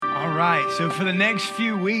right, so for the next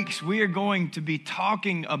few weeks, we are going to be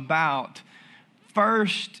talking about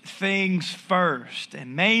first things first.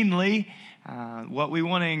 And mainly, what we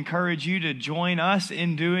want to encourage you to join us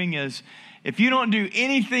in doing is, if you don't do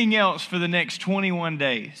anything else for the next 21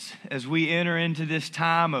 days, as we enter into this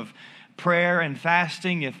time of prayer and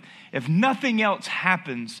fasting, if nothing else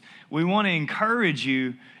happens, we want to encourage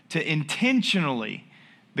you to intentionally,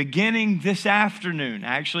 beginning this afternoon,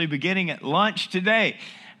 actually beginning at lunch today,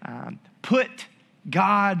 put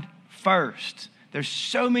God first. There's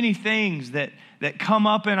so many things that come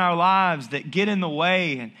up in our lives that get in the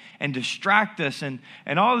way and distract us. And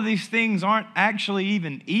all of these things aren't actually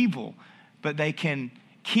even evil, but they can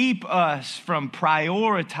keep us from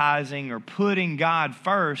prioritizing or putting God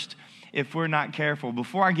first if we're not careful.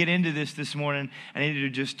 Before I get into this morning, I need to do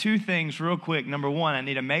just two things real quick. Number one, I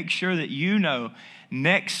need to make sure that you know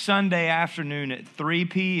next Sunday afternoon at 3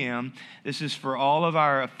 p.m., this is for all of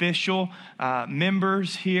our official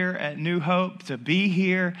members here at New Hope to be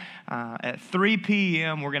here at 3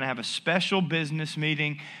 p.m. We're going to have a special business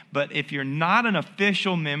meeting. But if you're not an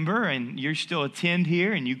official member and you still attend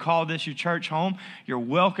here and you call this your church home, you're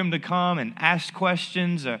welcome to come and ask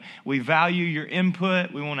questions. We value your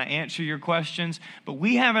input. We want to answer your questions. But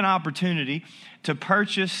we have an opportunity to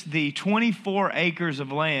purchase the 24 acres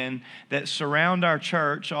of land that surround our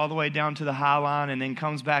church all the way down to the High Line and then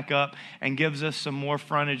comes back up and gives us some more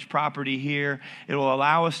frontage property here. It will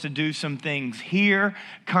allow us to do some things here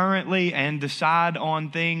currently and decide on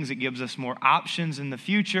things. It gives us more options in the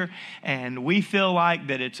future, and we feel like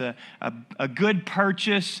that it's a good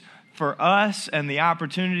purchase for us, and the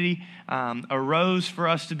opportunity arose for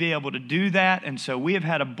us to be able to do that. And so we have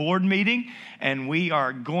had a board meeting, and we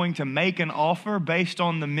are going to make an offer based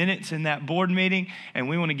on the minutes in that board meeting, and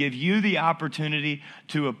we want to give you the opportunity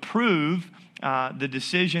to approve the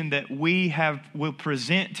decision that will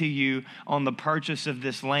present to you on the purchase of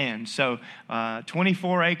this land. So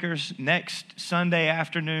 24 acres next Sunday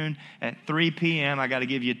afternoon at 3 p.m. I got to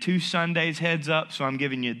give you 2 Sundays heads up, so I'm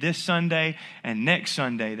giving you this Sunday and next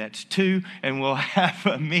Sunday. That's 2, and we'll have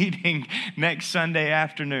a meeting next Sunday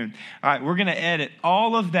afternoon. All right, we're going to edit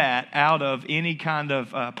all of that out of any kind of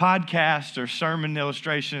podcast or sermon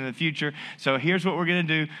illustration in the future. So here's what we're going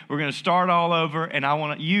to do. We're going to start all over, and I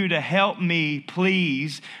want you to help me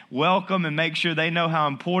please welcome and make sure they know how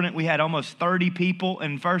important. We had almost 30 people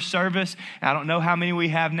in first service. I don't know how many we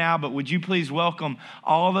have now, but would you please welcome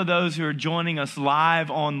all of those who are joining us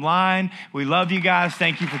live online. We love you guys.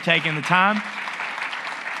 Thank you for taking the time.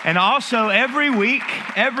 And also every week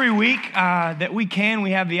that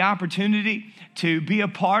we have the opportunity to be a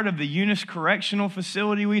part of the Eunice Correctional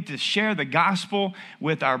Facility. We get to share the gospel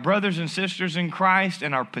with our brothers and sisters in Christ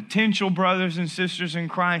and our potential brothers and sisters in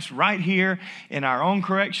Christ right here in our own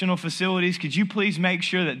correctional facilities. Could you please make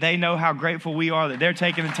sure that they know how grateful we are that they're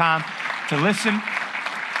taking the time to listen?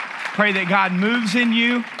 Pray that God moves in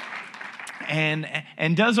you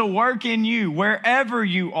and does a work in you wherever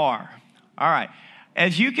you are. All right.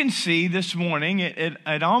 As you can see this morning,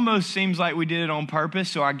 it almost seems like we did it on purpose,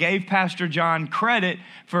 so I gave Pastor John credit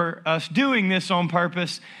for us doing this on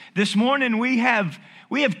purpose. This morning we have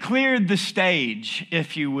cleared the stage,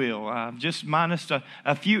 if you will, just minus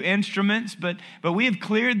a few instruments, but we have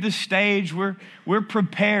cleared the stage. We're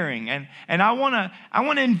preparing, and I want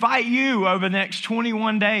to invite you over the next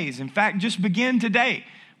 21 days. In fact, just begin today.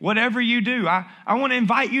 Whatever you do, I want to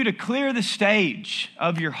invite you to clear the stage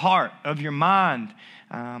of your heart, of your mind,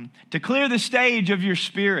 to clear the stage of your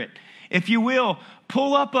spirit. If you will,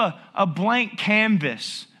 pull up a blank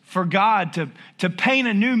canvas for God to paint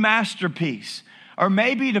a new masterpiece, or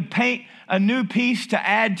maybe to paint a new piece to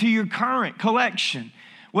add to your current collection.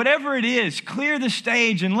 Whatever it is, clear the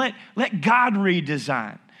stage and let God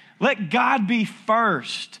redesign. Let God be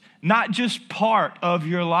first, not just part of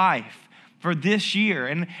your life for this year.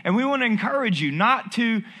 And we want to encourage you not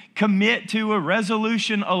to commit to a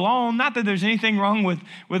resolution alone. Not that there's anything wrong with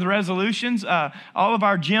resolutions. All of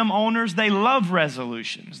our gym owners, they love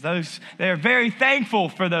resolutions. They're very thankful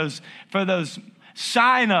for those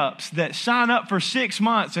sign-ups that sign up for 6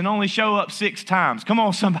 months and only show up 6 times. Come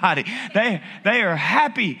on, somebody. They are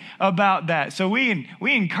happy about that. So we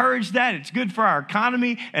encourage that. It's good for our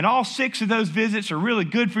economy, and all 6 of those visits are really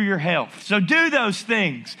good for your health. So do those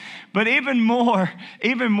things. But even more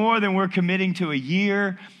than we're committing to a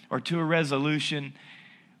year or to a resolution,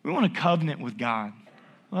 we want to covenant with God.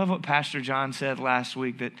 I love what Pastor John said last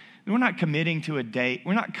week, that we're not committing to a date.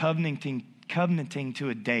 We're not covenanting to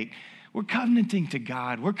a date. We're covenanting to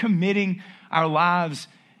God. We're committing our lives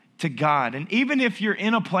to God. And even if you're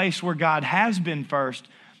in a place where God has been first,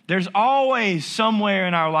 there's always somewhere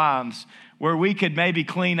in our lives where we could maybe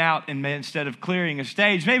clean out, and instead of clearing a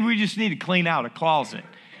stage, maybe we just need to clean out a closet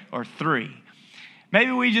or 3. Maybe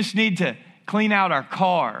we just need to clean out our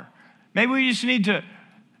car. Maybe we just need to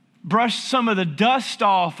brush some of the dust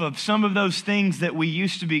off of some of those things that we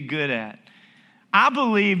used to be good at. I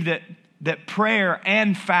believe that prayer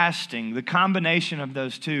and fasting, the combination of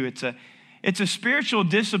those two, it's a spiritual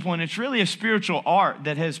discipline. It's really a spiritual art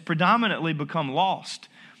that has predominantly become lost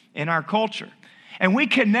in our culture. And we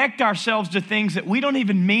connect ourselves to things that we don't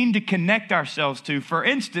even mean to connect ourselves to. For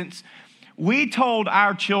instance, we told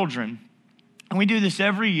our children, and we do this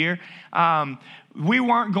every year, we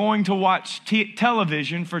weren't going to watch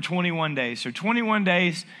television for 21 days. So 21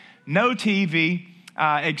 days, no TV,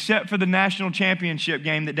 except for the national championship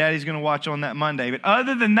game that Daddy's going to watch on that Monday. But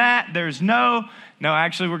other than that, there's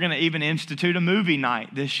actually we're going to even institute a movie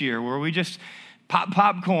night this year where we just pop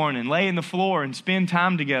popcorn and lay in the floor and spend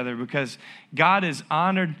time together, because God is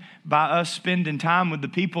honored by us spending time with the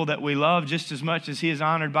people that we love just as much as He is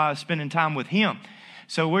honored by us spending time with Him.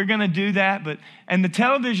 So we're going to do that. And the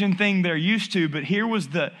television thing they're used to, but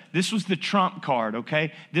this was the trump card,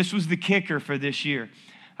 okay? This was the kicker for this year.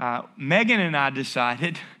 Megan and I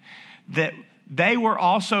decided that they were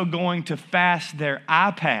also going to fast their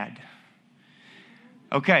iPad.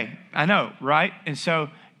 Okay, I know, right? And so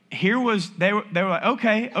they were like,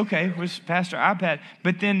 okay, we'll fast our iPad.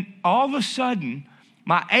 But then all of a sudden,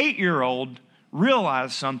 my 8-year-old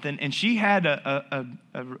realized something, and she had a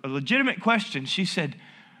legitimate question. She said,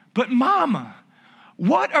 "But Mama,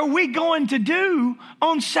 what are we going to do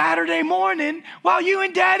on Saturday morning while you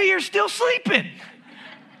and Daddy are still sleeping?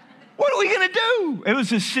 What are we going to do?" It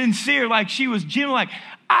was a sincere, she was genuine,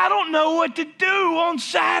 I don't know what to do on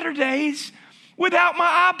Saturdays without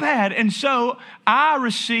my iPad. And so I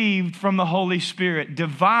received from the Holy Spirit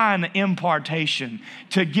divine impartation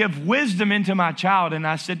to give wisdom into my child. And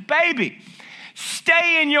I said, "Baby,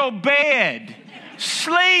 stay in your bed.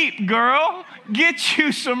 Sleep, girl. Get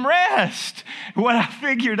you some rest." What I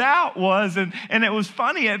figured out was, and it was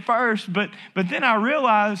funny at first, but then I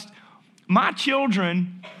realized my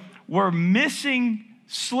children were missing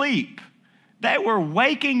sleep. They were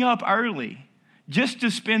waking up early just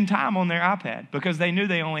to spend time on their iPad because they knew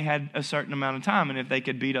they only had a certain amount of time, and if they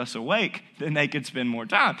could beat us awake, then they could spend more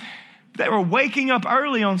time. They were waking up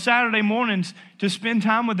early on Saturday mornings to spend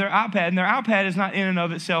time with their iPad, and their iPad is not in and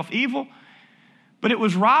of itself evil, but it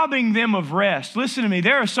was robbing them of rest. Listen to me.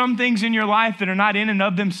 There are some things in your life that are not in and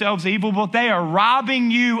of themselves evil, but they are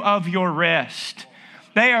robbing you of your rest.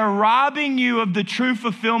 They are robbing you of the true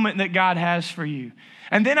fulfillment that God has for you.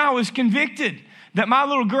 And then I was convicted that my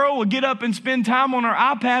little girl would get up and spend time on her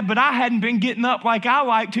iPad, but I hadn't been getting up like I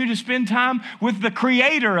like to spend time with the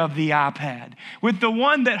creator of the iPad, with the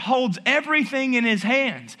one that holds everything in his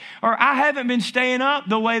hands. Or I haven't been staying up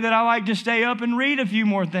the way that I like to stay up and read a few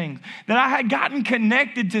more things. That I had gotten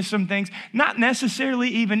connected to some things, not necessarily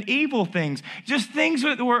even evil things, just things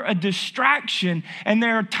that were a distraction. And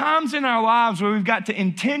there are times in our lives where we've got to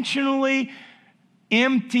intentionally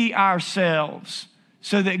empty ourselves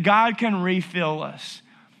so that God can refill us.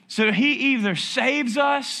 So He either saves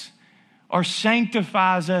us or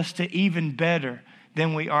sanctifies us to even better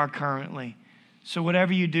than we are currently. So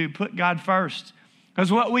whatever you do, put God first.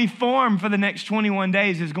 Because what we form for the next 21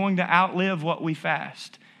 days is going to outlive what we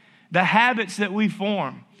fast. The habits that we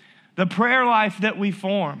form, the prayer life that we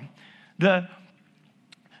form, the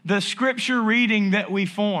scripture reading that we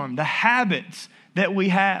form, the habits that we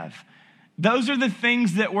have, those are the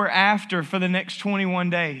things that we're after for the next 21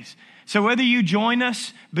 days. So whether you join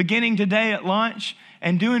us beginning today at lunch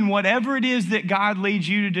and doing whatever it is that God leads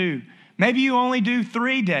you to do, maybe you only do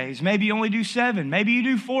 3 days, maybe you only do 7, maybe you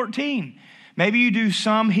do 14, maybe you do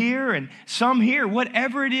some here and some here,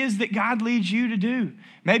 whatever it is that God leads you to do.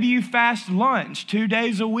 Maybe you fast lunch 2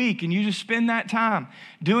 days a week and you just spend that time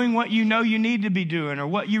doing what you know you need to be doing or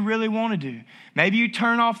what you really want to do. Maybe you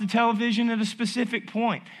turn off the television at a specific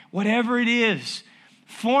point. Whatever it is,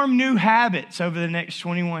 form new habits over the next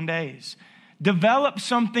 21 days. Develop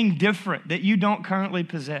something different that you don't currently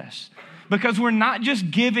possess. Because we're not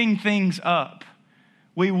just giving things up.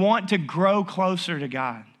 We want to grow closer to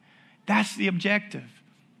God. That's the objective.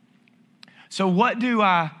 So what do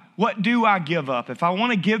I give up? If I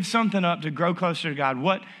want to give something up to grow closer to God,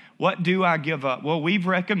 what do I give up? Well, we've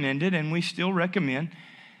recommended, and we still recommend,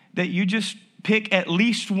 that you just pick at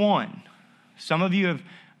least one. Some of you have,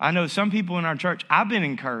 I know some people in our church, I've been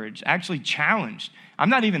encouraged, actually challenged. I'm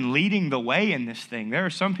not even leading the way in this thing. There are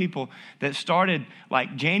some people that started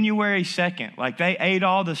like January 2nd. Like they ate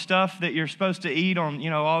all the stuff that you're supposed to eat on,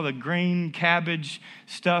 all the green cabbage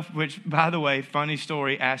stuff, which, by the way, funny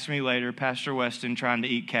story, ask me later, Pastor Weston trying to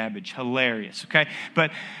eat cabbage. Hilarious, okay? But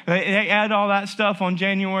they ate all that stuff on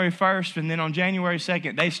January 1st, and then on January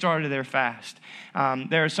 2nd, they started their fast.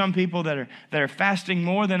 There are some people that are fasting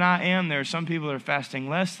more than I am. There are some people that are fasting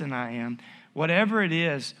less than I am. Whatever it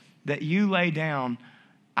is that you lay down,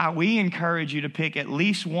 we encourage you to pick at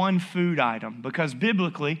least one food item, because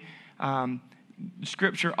biblically,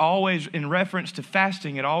 Scripture always, in reference to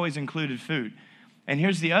fasting, it always included food. And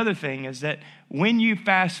here's the other thing, is that when you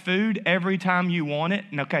fast food every time you want it,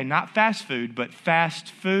 okay, not fast food, but fast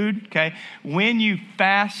food, okay? When you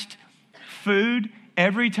fast food,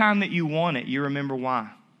 every time that you want it, you remember why.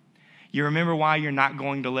 You remember why you're not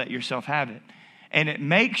going to let yourself have it. And it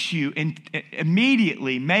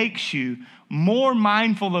immediately makes you more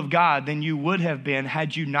mindful of God than you would have been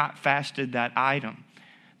had you not fasted that item.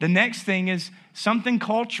 The next thing is something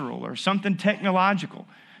cultural or something technological,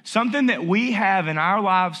 something that we have in our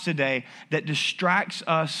lives today that distracts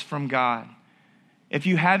us from God. If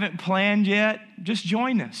you haven't planned yet, just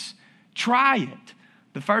join us. Try it.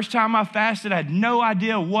 The first time I fasted, I had no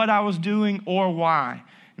idea what I was doing or why.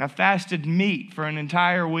 And I fasted meat for an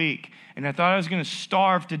entire week, and I thought I was going to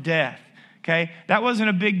starve to death. Okay, that wasn't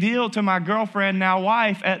a big deal to my girlfriend, now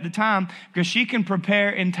wife, at the time, because she can prepare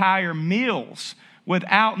entire meals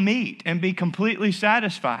without meat and be completely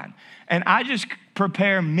satisfied. And I just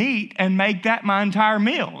prepare meat and make that my entire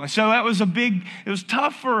meal. And so that was it was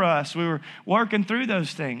tough for us. We were working through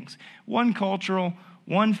those things. One cultural,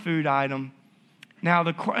 one food item. Now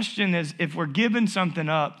the question is, if we're giving something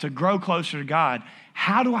up to grow closer to God,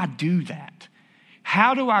 how do I do that?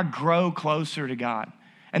 How do I grow closer to God?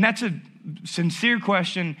 And that's a sincere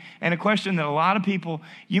question, and a question that a lot of people,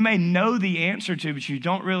 you may know the answer to, but you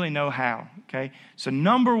don't really know how, okay? So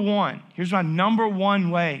here's my number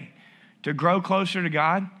one way to grow closer to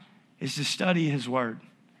God is to study His Word.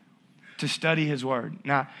 To study His Word.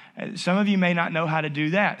 Now, some of you may not know how to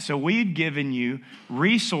do that, so we've given you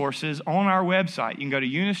resources on our website. You can go to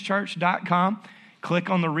eunichurch.com, click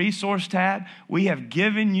on the resource tab. We have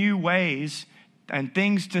given you ways and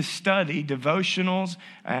things to study, devotionals,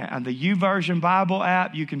 and the YouVersion Bible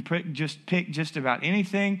app. You can pick just about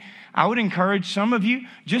anything. I would encourage some of you,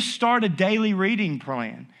 just start a daily reading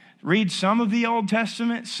plan. Read some of the Old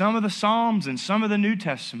Testament, some of the Psalms, and some of the New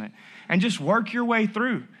Testament, and just work your way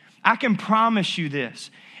through. I can promise you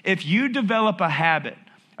this. If you develop a habit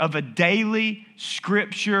of a daily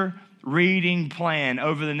Scripture reading plan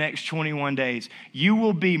over the next 21 days, you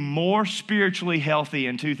will be more spiritually healthy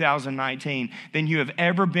in 2019 than you have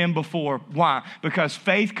ever been before. Why? Because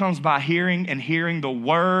faith comes by hearing, and hearing the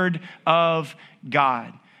Word of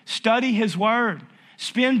God. Study His Word.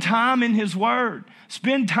 Spend time in His Word.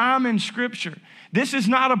 Spend time in Scripture. This is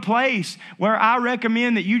not a place where I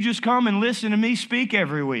recommend that you just come and listen to me speak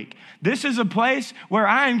every week. This is a place where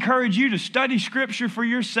I encourage you to study Scripture for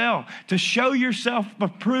yourself, to show yourself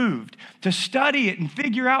approved, to study it and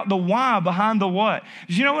figure out the why behind the what.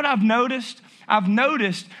 You know what I've noticed? I've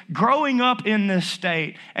noticed growing up in this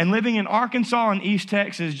state and living in Arkansas and East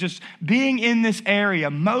Texas, just being in this area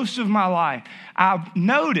most of my life, I've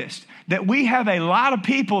noticed that we have a lot of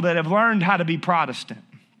people that have learned how to be Protestant.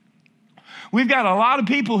 We've got a lot of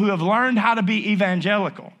people who have learned how to be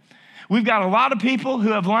evangelical. We've got a lot of people who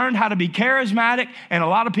have learned how to be charismatic, and a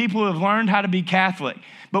lot of people who have learned how to be Catholic.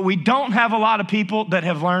 But we don't have a lot of people that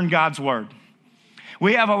have learned God's Word.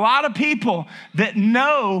 We have a lot of people that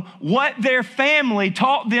know what their family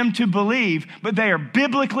taught them to believe, but they are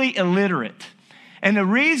biblically illiterate. And the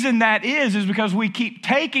reason that is because we keep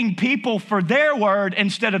taking people for their word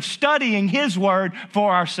instead of studying His Word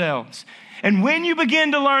for ourselves. And when you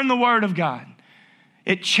begin to learn the Word of God,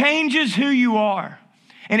 it changes who you are.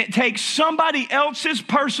 And it takes somebody else's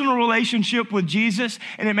personal relationship with Jesus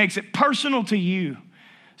and it makes it personal to you.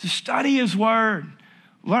 So study His Word.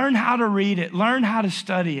 Learn how to read it. Learn how to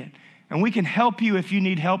study it. And we can help you if you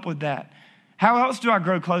need help with that. How else do I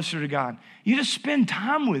grow closer to God? You just spend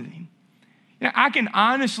time with Him. You know, I can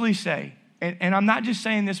honestly say, and I'm not just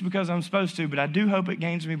saying this because I'm supposed to, but I do hope it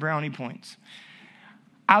gains me brownie points.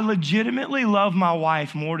 I legitimately love my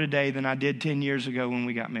wife more today than I did 10 years ago when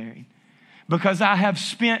we got married, because I have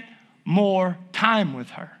spent more time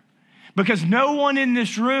with her. Because no one in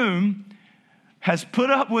this room has put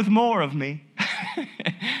up with more of me,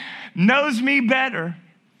 knows me better.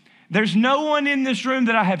 There's no one in this room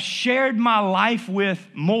that I have shared my life with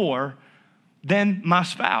more than my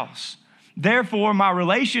spouse. Therefore, my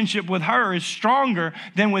relationship with her is stronger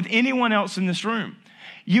than with anyone else in this room.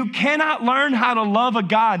 You cannot learn how to love a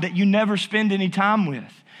God that you never spend any time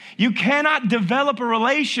with. You cannot develop a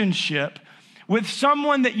relationship with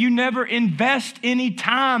someone that you never invest any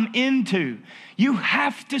time into. You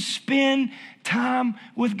have to spend time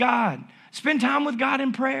with God. Spend time with God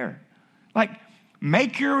in prayer. Like,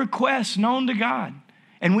 make your requests known to God.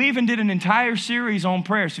 And we even did an entire series on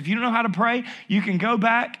prayer. So if you don't know how to pray, you can go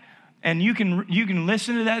back and you can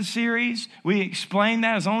listen to that series. We explained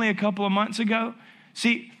that. It was only a couple of months ago.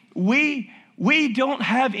 See, we don't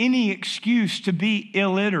have any excuse to be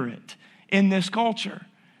illiterate in this culture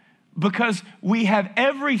because we have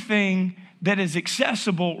everything that is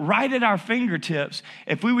accessible right at our fingertips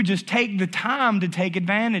if we would just take the time to take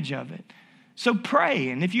advantage of it. So pray,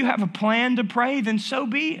 and if you have a plan to pray, then so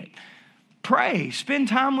be it. Pray, spend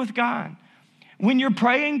time with God. When you're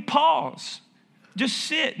praying, pause. Just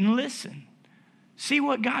sit and listen. See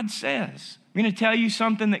what God says. I'm going to tell you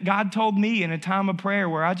something that God told me in a time of prayer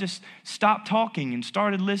where I just stopped talking and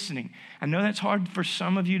started listening. I know that's hard for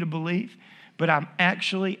some of you to believe, but I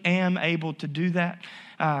actually am able to do that.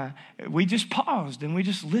 We just paused and we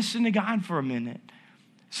just listened to God for a minute.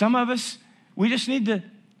 Some of us, we just need to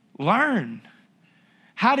learn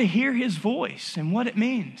how to hear his voice and what it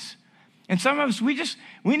means. And some of us,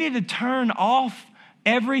 we need to turn off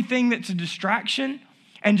everything that's a distraction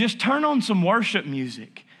and just turn on some worship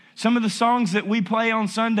music. Some of the songs that we play on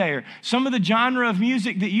Sunday or some of the genre of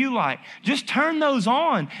music that you like, just turn those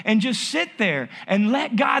on and just sit there and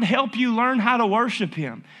let God help you learn how to worship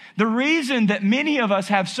him. The reason that many of us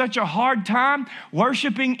have such a hard time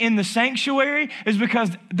worshiping in the sanctuary is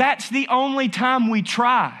because that's the only time we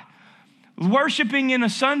try. Worshiping in a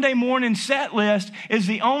Sunday morning set list is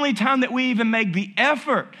the only time that we even make the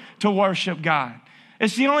effort to worship God.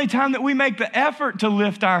 It's the only time that we make the effort to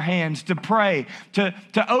lift our hands, to pray, to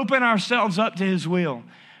open ourselves up to his will.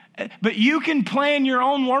 But you can plan your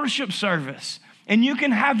own worship service and you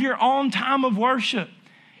can have your own time of worship.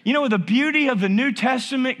 You know what the beauty of the New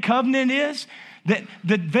Testament covenant is? That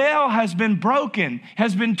the veil has been broken,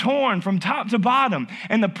 has been torn from top to bottom,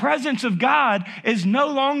 and the presence of God is no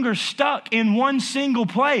longer stuck in one single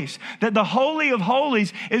place. That the Holy of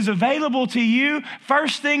Holies is available to you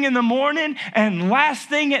first thing in the morning and last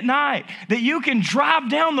thing at night. That you can drive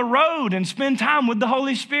down the road and spend time with the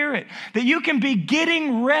Holy Spirit. That you can be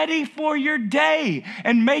getting ready for your day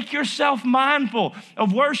and make yourself mindful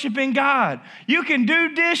of worshiping God. You can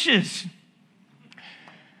do dishes.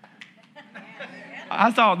 I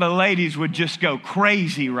thought the ladies would just go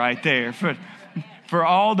crazy right there for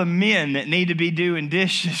all the men that need to be doing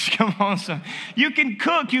dishes. Come on, son. You can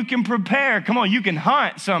cook, you can prepare. Come on, you can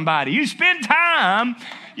hunt somebody. You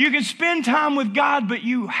can spend time with God, but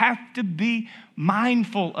you have to be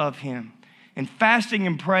mindful of him. And fasting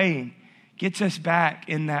and praying gets us back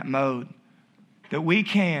in that mode that we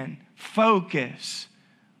can focus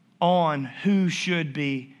on who should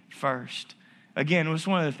be first. Again, it was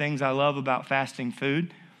one of the things I love about fasting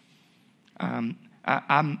food.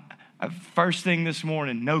 First thing this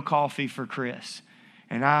morning, no coffee for Chris.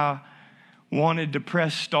 And I wanted to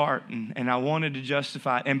press start and I wanted to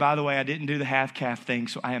justify it. And by the way, I didn't do the half-calf thing,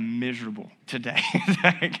 so I am miserable today.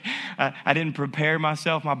 I didn't prepare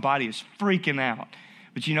myself. My body is freaking out.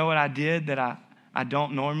 But you know what I did that I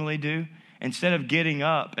don't normally do? Instead of getting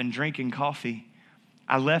up and drinking coffee,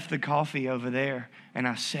 I left the coffee over there and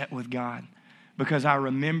I sat with God. Because I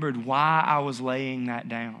remembered why I was laying that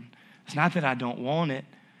down. It's not that I don't want it.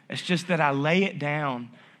 It's just that I lay it down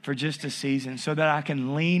for just a season so that I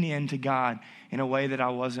can lean into God in a way that I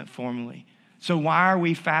wasn't formerly. So why are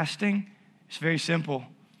we fasting? It's very simple.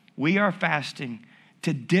 We are fasting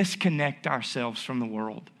to disconnect ourselves from the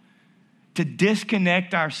world. To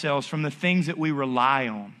disconnect ourselves from the things that we rely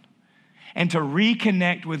on. And to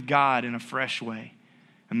reconnect with God in a fresh way.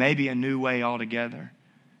 And maybe a new way altogether.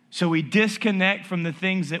 So we disconnect from the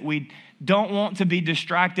things that we don't want to be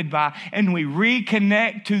distracted by, and we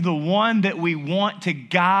reconnect to the one that we want to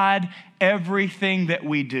guide everything that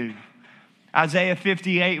we do. Isaiah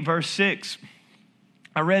 58 verse 6.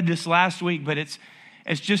 I read this last week, but it's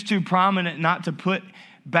just too prominent not to put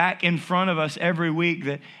back in front of us every week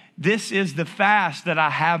that this is the fast that I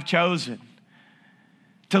have chosen.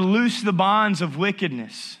 To loose the bonds of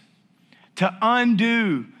wickedness, to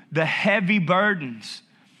undo the heavy burdens,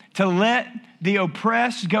 to let the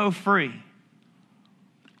oppressed go free,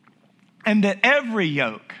 and that every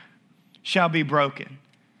yoke shall be broken.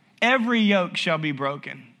 Every yoke shall be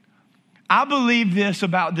broken. I believe this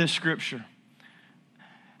about this scripture.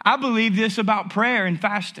 I believe this about prayer and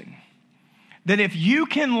fasting. That if you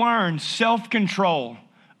can learn self-control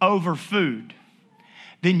over food,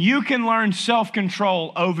 then you can learn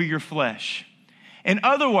self-control over your flesh. In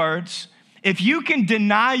other words, if you can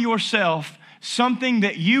deny yourself something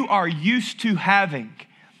that you are used to having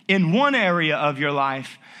in one area of your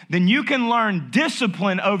life, then you can learn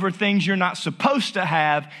discipline over things you're not supposed to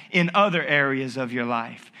have in other areas of your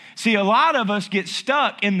life. See, a lot of us get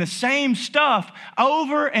stuck in the same stuff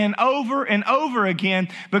over and over and over again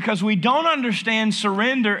because we don't understand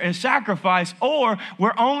surrender and sacrifice, or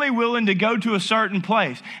we're only willing to go to a certain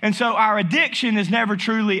place. And so our addiction is never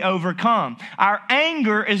truly overcome. Our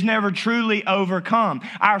anger is never truly overcome.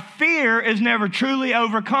 Our fear is never truly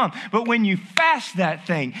overcome. But when you fast that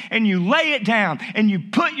thing and you lay it down and you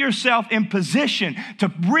put yourself in position to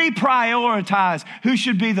reprioritize who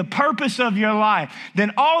should be the purpose of your life,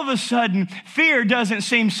 then all of a sudden, fear doesn't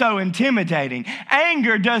seem so intimidating.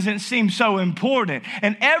 Anger doesn't seem so important.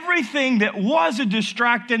 And everything that was a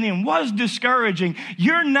distracting and was discouraging,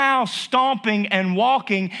 you're now stomping and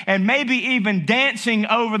walking and maybe even dancing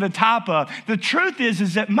over the top of. The truth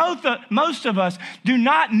is that most of us do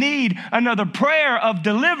not need another prayer of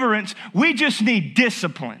deliverance. We just need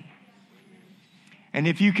discipline. And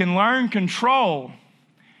if you can learn control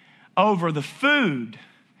over the food,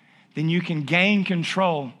 then you can gain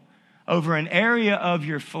control over an area of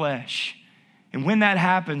your flesh. And when that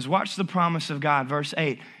happens, watch the promise of God. Verse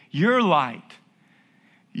 8, your light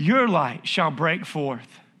shall break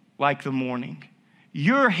forth like the morning.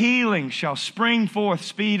 Your healing shall spring forth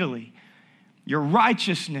speedily. Your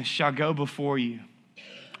righteousness shall go before you.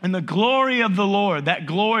 And the glory of the Lord, that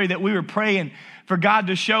glory that we were praying for God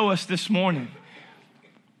to show us this morning.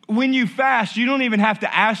 When you fast, you don't even have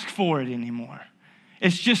to ask for it anymore.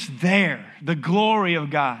 It's just there. The glory of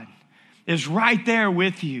God is right there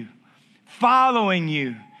with you, following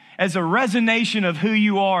you as a resonation of who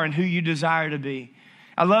you are and who you desire to be.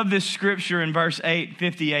 I love this scripture in verse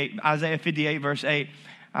 58, Isaiah 58, verse 8.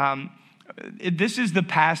 This is the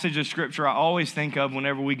passage of scripture I always think of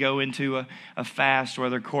whenever we go into a fast,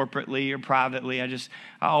 whether corporately or privately. I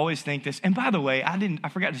always think this. And by the way, I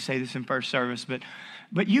forgot to say this in first service,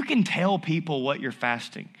 but you can tell people what you're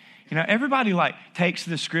fasting. You know, everybody takes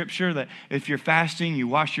the scripture that if you're fasting, you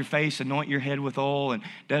wash your face, anoint your head with oil, and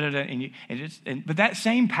but that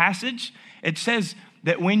same passage, it says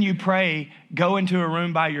that when you pray, go into a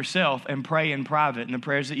room by yourself and pray in private, and the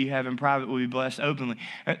prayers that you have in private will be blessed openly.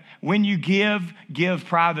 When you give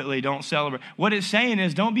privately, don't celebrate. What it's saying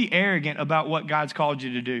is don't be arrogant about what God's called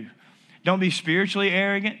you to do. Don't be spiritually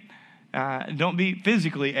arrogant. Don't be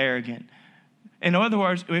physically arrogant. In other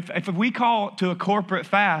words, if we call to a corporate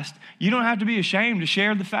fast, you don't have to be ashamed to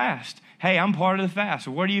share the fast. Hey, I'm part of the fast.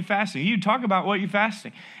 What are you fasting? You talk about what you're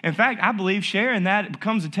fasting. In fact, I believe sharing that, it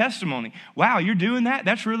becomes a testimony. Wow, you're doing that?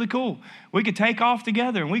 That's really cool. We could take off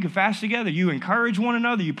together and we could fast together. You encourage one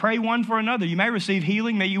another. You pray one for another. You may receive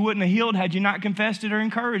healing that you wouldn't have healed had you not confessed it or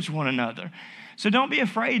encouraged one another. So don't be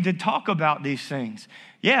afraid to talk about these things.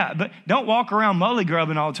 Yeah, but don't walk around mully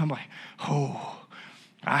grubbing all the time like, oh,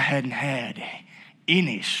 I hadn't had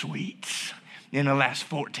any sweets in the last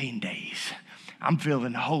 14 days. I'm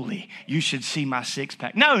feeling holy. You should see my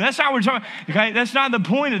six-pack. No, that's not what we're talking. Okay, that's not the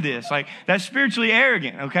point of this. That's spiritually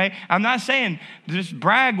arrogant. Okay, I'm not saying just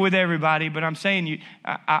brag with everybody, but I'm saying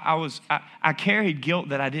I carried guilt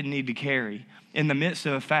that I didn't need to carry in the midst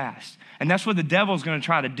of a fast, and that's what the devil's going to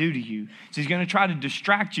try to do to you. So he's going to try to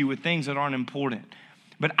distract you with things that aren't important.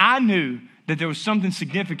 But I knew that there was something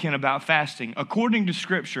significant about fasting, according to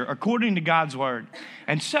Scripture, according to God's Word.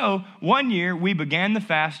 And so, one year, we began the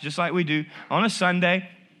fast, just like we do, on a Sunday.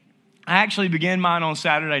 I actually began mine on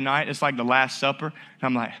Saturday night. It's like the Last Supper. And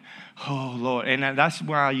I'm like, oh, Lord. And that's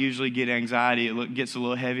where I usually get anxiety. It gets a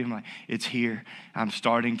little heavy. I'm like, it's here. I'm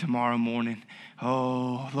starting tomorrow morning.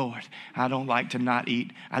 Oh, Lord, I don't like to not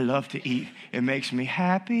eat. I love to eat. It makes me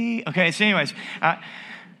happy. Okay, so anyways,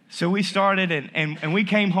 so we started and we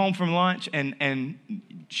came home from lunch and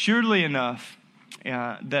surely enough,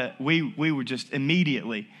 that we were just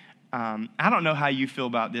immediately, I don't know how you feel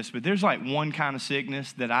about this, but there's like one kind of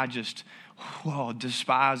sickness that I just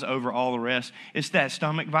despise over all the rest. It's that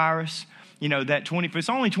stomach virus. You know, it's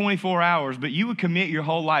only 24 hours, but you would commit your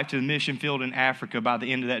whole life to the mission field in Africa by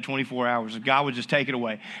the end of that 24 hours. God would just take it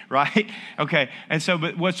away, right? Okay, and so,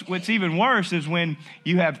 but what's even worse is when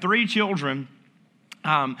you have 3 children,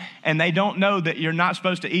 and they don't know that you're not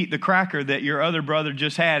supposed to eat the cracker that your other brother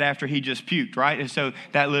just had after he just puked, right? And so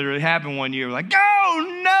that literally happened one year. We're like,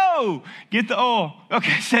 oh, no, get the oil.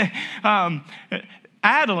 Okay, so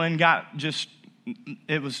Adeline got just,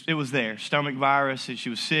 it was there, stomach virus. She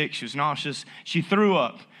was sick. She was nauseous. She threw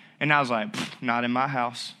up. And I was like, not in my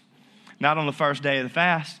house. Not on the first day of the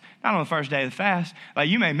fast. Not on the first day of the fast. Like,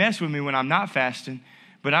 you may mess with me when I'm not fasting,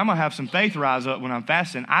 but I'm going to have some faith rise up when I'm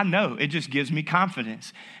fasting. I know. It just gives me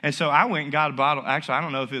confidence. And so I went and got a bottle. Actually, I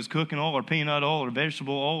don't know if it was cooking oil or peanut oil or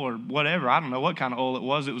vegetable oil or whatever. I don't know what kind of oil it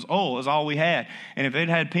was. It was oil. It was all we had. And if it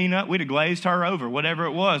had peanut, we'd have glazed her over, whatever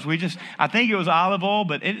it was. I think it was olive oil,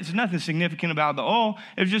 but it's nothing significant about the oil.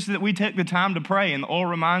 It was just that we took the time to pray, and the oil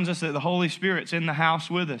reminds us that the Holy Spirit's in the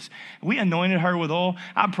house with us. We anointed her with oil.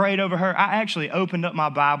 I prayed over her. I actually opened up my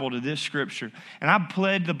Bible to this scripture, and I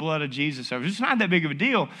pled the blood of Jesus over. It's not that big of a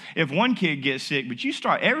deal if one kid gets sick, but you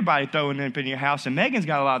start everybody throwing up in your house, and Megan's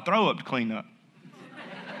got a lot of throw up to clean up.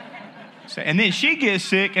 And then she gets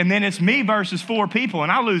sick, and then it's me versus 4 people,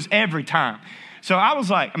 and I lose every time. So I was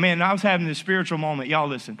like, man, I was having this spiritual moment. Y'all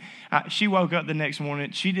listen. She woke up the next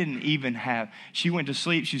morning. She went to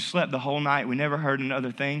sleep. She slept the whole night. We never heard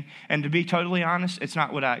another thing. And to be totally honest, it's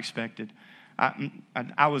not what I expected.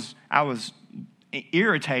 I was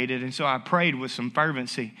irritated, and so I prayed with some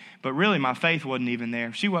fervency, but really my faith wasn't even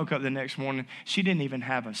there. She woke up the next morning. She didn't even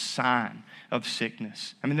have a sign of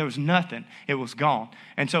sickness. I mean, there was nothing. It was gone.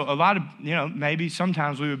 And so a lot of, maybe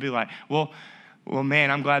sometimes we would be like, well,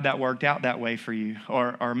 man, I'm glad that worked out that way for you.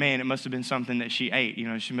 Or man, it must have been something that she ate.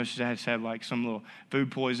 She must have had like some little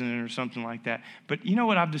food poisoning or something like that. But you know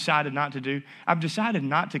what I've decided not to do? I've decided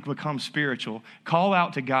not to become spiritual, call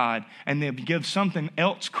out to God, and then give something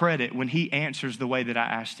else credit when he answers the way that I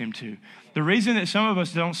asked him to. The reason that some of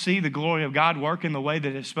us don't see the glory of God work in the way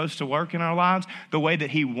that it's supposed to work in our lives, the way that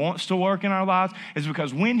he wants to work in our lives, is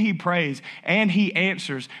because when he prays and he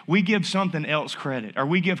answers, we give something else credit, or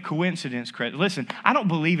we give coincidence credit. Listen, I don't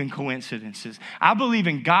believe in coincidences. I believe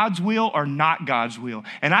in God's will or not God's will.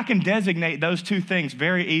 And I can designate those two things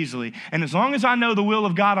very easily. And as long as I know the will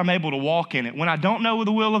of God, I'm able to walk in it. When I don't know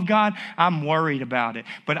the will of God, I'm worried about it.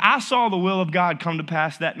 But I saw the will of God come to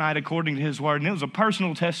pass that night according to his word, and it was a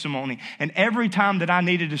personal testimony. And every time that I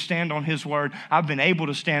needed to stand on his word, I've been able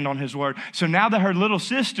to stand on his word. So now that her little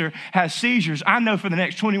sister has seizures, I know for the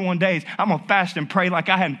next 21 days, I'm going to fast and pray like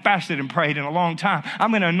I hadn't fasted and prayed in a long time.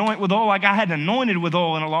 I'm going to anoint with oil like I hadn't anointed with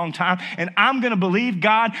oil in a long time. And I'm going to believe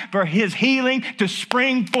God for his healing to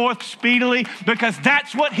spring forth speedily, because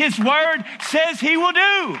that's what his word says he will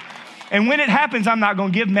do. And when it happens, I'm not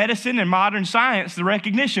going to give medicine and modern science the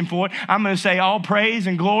recognition for it. I'm going to say all praise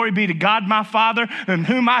and glory be to God my Father, in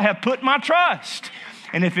whom I have put my trust.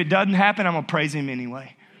 And if it doesn't happen, I'm going to praise him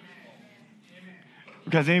anyway.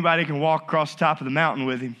 Because anybody can walk across the top of the mountain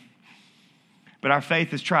with him. But our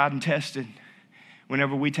faith is tried and tested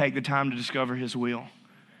whenever we take the time to discover his will.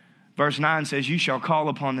 Verse 9 says, you shall call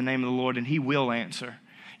upon the name of the Lord, and he will answer.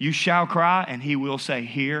 You shall cry, and he will say,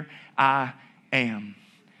 here I am.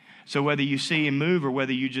 So whether you see him move or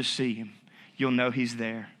whether you just see him, you'll know he's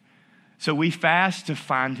there. So we fast to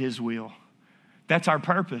find his will. That's our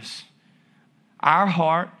purpose. Our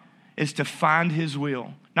heart is to find his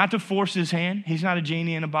will, not to force his hand. He's not a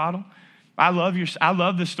genie in a bottle. I love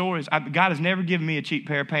the stories. God has never given me a cheap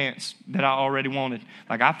pair of pants that I already wanted.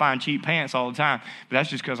 Like, I find cheap pants all the time, but that's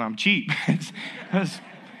just because I'm cheap.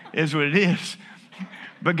 It's what it is.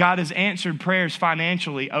 But God has answered prayers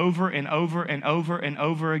financially over and over and over and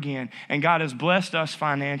over again. And God has blessed us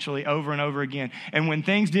financially over and over again. And when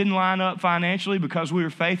things didn't line up financially because we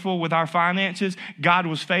were faithful with our finances, God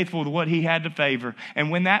was faithful to what he had to favor.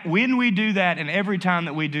 And when we do that, and every time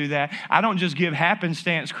that we do that, I don't just give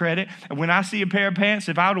happenstance credit. When I see a pair of pants,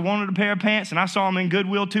 if I would have wanted a pair of pants and I saw them in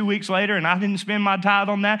Goodwill 2 weeks later and I didn't spend my tithe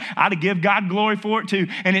on that, I'd have give God glory for it too.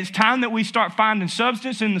 And it's time that we start finding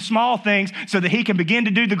substance in the small things so that he can begin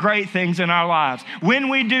to do the great things in our lives. When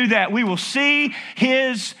we do that, we will see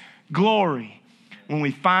his glory when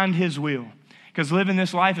we find his will. Because living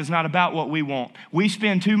this life is not about what we want. We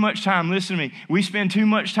spend too much time, listen to me, we spend too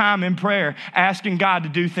much time in prayer asking God to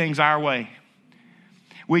do things our way.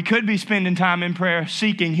 We could be spending time in prayer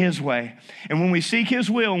seeking his way. And when we seek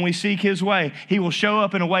his will and we seek his way, he will show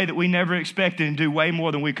up in a way that we never expected and do way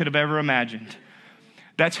more than we could have ever imagined.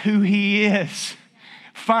 That's who he is.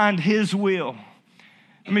 Find his will.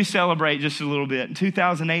 Let me celebrate just a little bit. In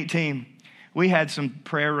 2018, we had some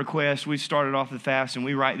prayer requests. We started off the fast, and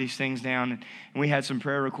we write these things down, and we had some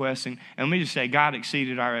prayer requests. And let me just say, God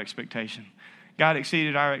exceeded our expectation. God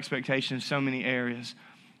exceeded our expectation in so many areas.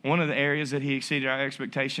 One of the areas that he exceeded our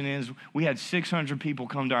expectation is we had 600 people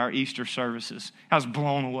come to our Easter services. I was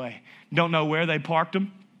blown away. Don't know where they parked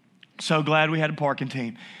them. So glad we had a parking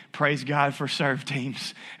team. Praise God for serve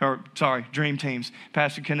teams, dream teams.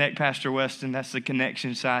 Pastor Connect, Pastor Weston, that's the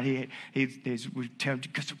connection side. We tell him,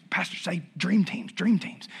 Pastor, say dream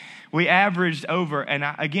teams. We averaged over, and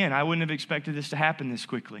I wouldn't have expected this to happen this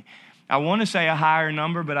quickly. I want to say a higher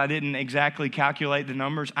number, but I didn't exactly calculate the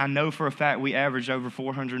numbers. I know for a fact we averaged over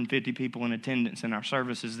 450 people in attendance in our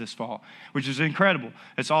services this fall, which is incredible.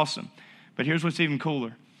 It's awesome. But here's what's even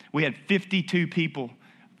cooler. We had 52 people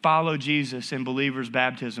follow Jesus in believers'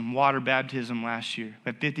 baptism, water baptism last year. We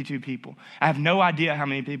had 52 people. I have no idea how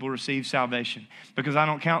many people received salvation because I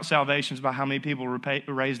don't count salvations by how many people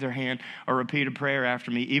raise their hand or repeat a prayer after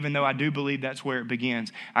me, even though I do believe that's where it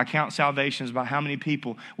begins. I count salvations by how many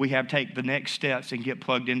people we have take the next steps and get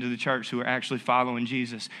plugged into the church who are actually following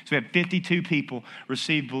Jesus. So we had 52 people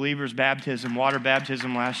receive believers' baptism, water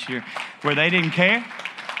baptism last year, where they didn't care.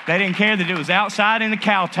 They didn't care that it was outside in a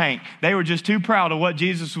cow tank. They were just too proud of what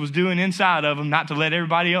Jesus was doing inside of them, not to let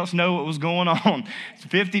everybody else know what was going on. It's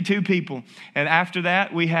 52 people. And after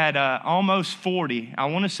that, we had almost 40. I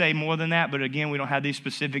want to say more than that, but again, we don't have these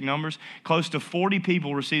specific numbers. Close to 40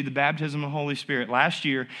 people received the baptism of the Holy Spirit last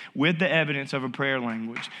year with the evidence of a prayer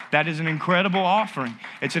language. That is an incredible offering.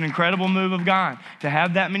 It's an incredible move of God to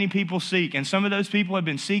have that many people seek. And some of those people have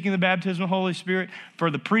been seeking the baptism of the Holy Spirit for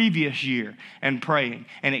the previous year and praying.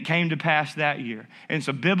 And it came to pass that year. And it's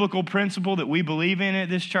a biblical principle that we believe in at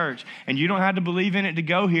this church. And you don't have to believe in it to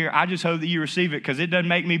go here. I just hope that you receive it because it doesn't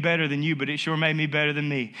make me better than you, but it sure made me better than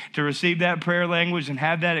me. To receive that prayer language and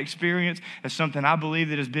have that experience is something I believe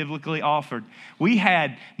that is biblically offered. We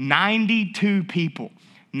had 92 people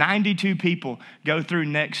go through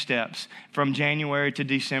next steps from January to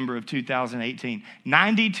December of 2018.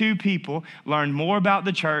 92 people learned more about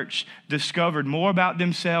the church, discovered more about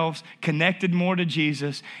themselves, connected more to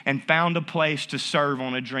Jesus, and found a place to serve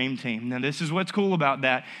on a dream team. Now, this is what's cool about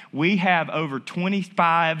that. We have over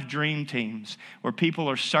 25 dream teams where people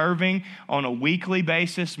are serving on a weekly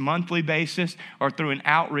basis, monthly basis, or through an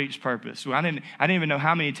outreach purpose. I didn't even know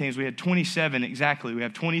how many teams. We had 27 exactly. We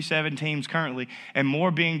have 27 teams currently, and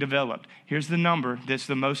more being developed. Here's the number this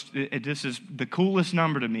is the coolest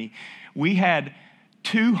number to me. We had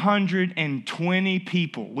 220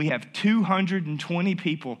 people. We have 220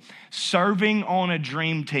 people serving on a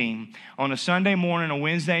dream team on a Sunday morning, a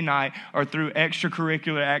Wednesday night, or through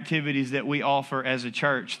extracurricular activities that we offer as a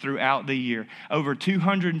church throughout the year. Over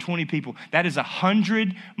 220 people. That is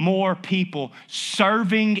 100 more people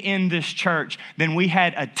serving in this church than we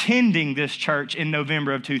had attending this church in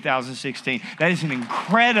November of 2016. That is an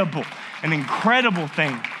incredible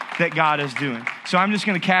thing that God is doing. So I'm just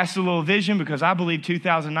going to cast a little vision because I believe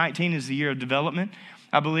 2019 is the year of development.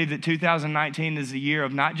 I believe that 2019 is the year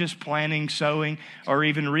of not just planting, sowing, or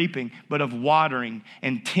even reaping, but of watering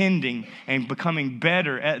and tending and becoming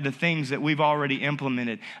better at the things that we've already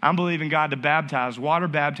implemented. I'm believing God to water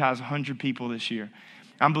baptize 100 people this year.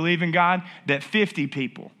 I'm believing God that 50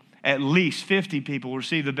 people, at least 50 people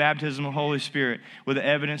receive the baptism of the Holy Spirit with the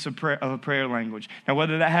evidence of a prayer language. Now,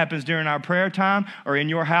 whether that happens during our prayer time or in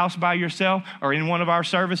your house by yourself or in one of our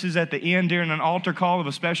services at the end during an altar call of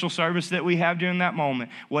a special service that we have during that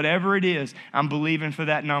moment, whatever it is, I'm believing for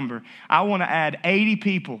that number. I want to add 80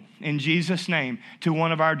 people in Jesus' name to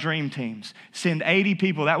one of our dream teams. Send 80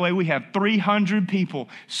 people. That way we have 300 people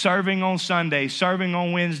serving on Sundays, serving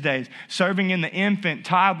on Wednesdays, serving in the infant,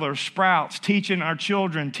 toddler, sprouts, teaching our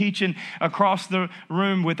children, teaching across the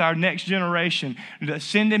room with our next generation,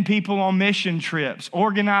 sending people on mission trips,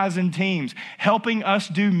 organizing teams, helping us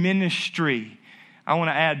do ministry. I want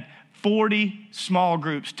to add 40 small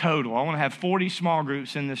groups total. I want to have 40 small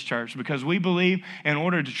groups in this church because we believe in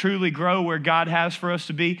order to truly grow where God has for us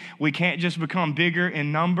to be, we can't just become bigger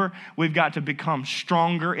in number. We've got to become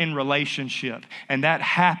stronger in relationship. And that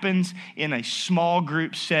happens in a small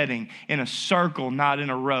group setting, in a circle, not in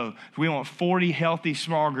a row. We want 40 healthy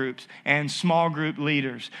small groups and small group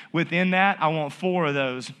leaders. Within that, I want 4 of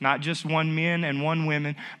those, not just 1 men and 1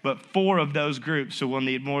 women, but 4 of those groups. So we'll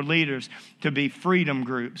need more leaders to be freedom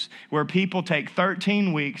groups, where people take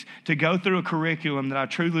 13 weeks to go through a curriculum that I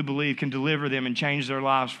truly believe can deliver them and change their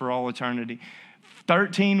lives for all eternity.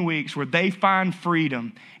 13 weeks where they find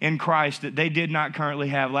freedom in Christ that they did not currently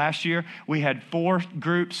have. Last year, we had 4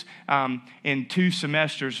 groups in 2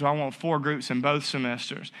 semesters, so I want 4 groups in both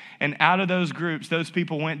semesters. And out of those groups, those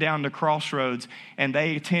people went down to Crossroads and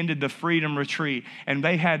they attended the Freedom Retreat. And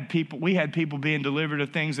we had people being delivered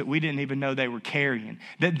of things that we didn't even know they were carrying,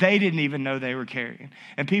 that they didn't even know they were carrying.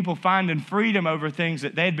 And people finding freedom over things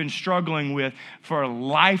that they'd been struggling with for a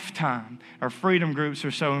lifetime. Our freedom groups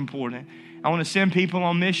are so important. I want to send people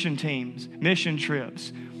on mission teams, mission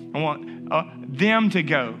trips. I want them to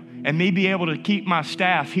go and me be able to keep my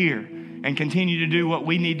staff here and continue to do what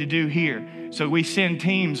we need to do here. So we send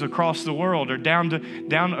teams across the world or down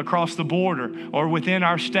across the border or within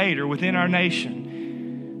our state or within our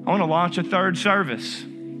nation. I want to launch a third service.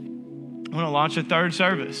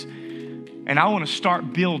 And I want to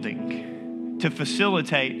start building to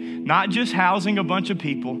facilitate not just housing a bunch of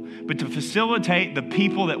people, but to facilitate the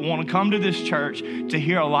people that want to come to this church to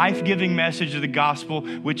hear a life-giving message of the gospel,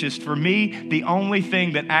 which is, for me, the only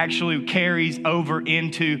thing that actually carries over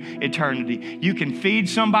into eternity. You can feed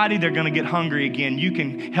somebody, they're going to get hungry again. You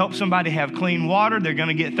can help somebody have clean water, they're going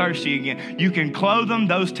to get thirsty again. You can clothe them,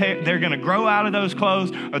 they're going to grow out of those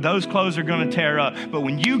clothes, or those clothes are going to tear up. But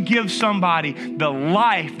when you give somebody the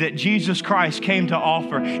life that Jesus Christ came to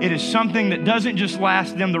offer, it is something that doesn't just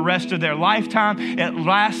last them the rest of their lifetime, it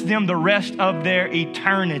lasts them the rest of their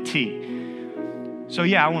eternity. So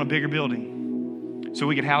yeah, I want a bigger building so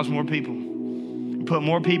we can house more people, put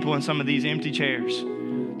more people in some of these empty chairs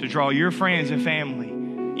to draw your friends and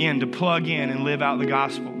family in to plug in and live out the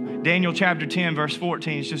gospel. Daniel chapter 10 verse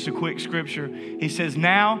 14 is just a quick scripture. He says,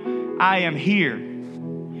 "Now I am here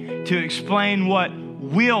to explain what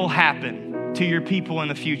will happen to your people in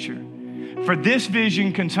the future. For this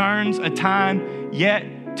vision concerns a time yet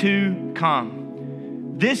to come."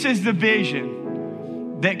 This is the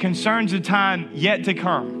vision that concerns a time yet to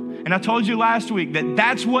come. And I told you last week that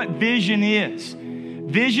that's what vision is.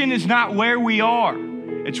 Vision is not where we are,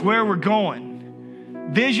 it's where we're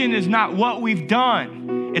going. Vision is not what we've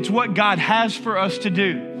done, it's what God has for us to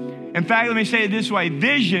do. In fact, let me say it this way.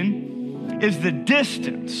 Vision is the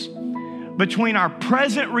distance between our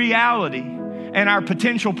present reality and our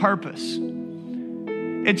potential purpose.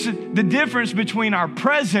 It's the difference between our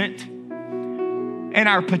present and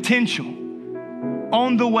our potential.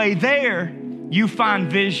 On the way there, you find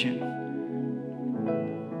vision.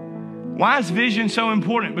 Why is vision so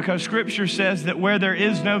important? Because Scripture says that where there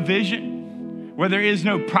is no vision, where there is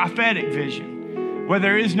no prophetic vision, where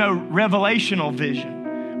there is no revelational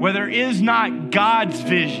vision, where there is not God's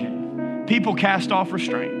vision, people cast off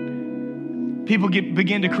restraint. People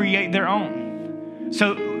begin to create their own.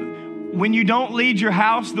 So when you don't lead your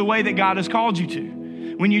house the way that God has called you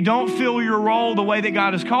to, when you don't fill your role the way that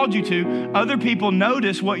God has called you to, other people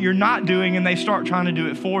notice what you're not doing and they start trying to do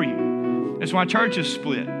it for you. That's why churches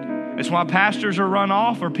split. It's why pastors are run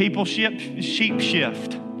off or people sheep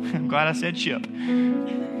shift. I'm glad I said ship.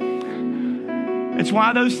 It's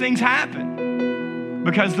why those things happen.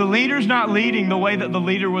 Because the leader's not leading the way that the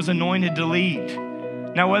leader was anointed to lead.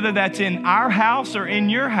 Now, whether that's in our house or in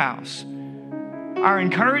your house, our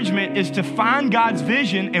encouragement is to find God's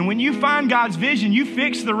vision. And when you find God's vision, you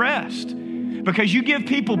fix the rest. Because you give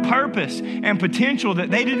people purpose and potential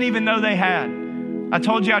that they didn't even know they had. I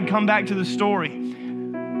told you I'd come back to the story.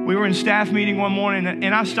 We were in staff meeting one morning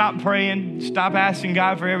and I stopped praying, stopped asking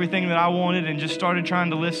God for everything that I wanted and just started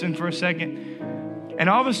trying to listen for a second. And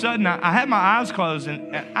all of a sudden I had my eyes closed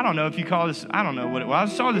and I don't know if you call this, I don't know what it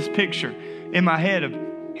was. I saw this picture in my head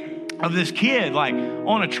of this kid like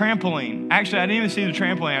on a trampoline. Actually, I didn't even see the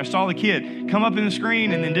trampoline. I saw the kid come up in the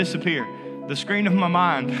screen and then disappear. The screen of my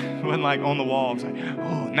mind wasn't like on the wall. It was like,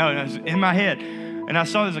 oh, no, it was in my head. And I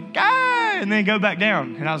saw this like, ah, and then go back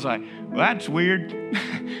down. And I was like, well, that's weird.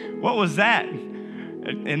 What was that?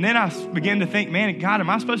 And then I began to think, man, God, am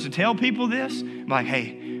I supposed to tell people this? I'm like,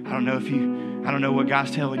 hey, I don't know what God's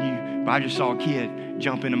telling you, but I just saw a kid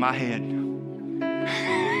jump into my head.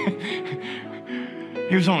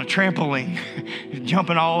 He was on a trampoline,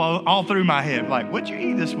 jumping all through my head. Like, what'd you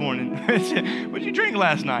eat this morning? What'd you drink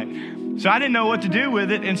last night? So I didn't know what to do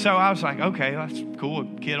with it. And so I was like, okay, that's cool, a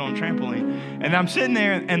kid on a trampoline. And I'm sitting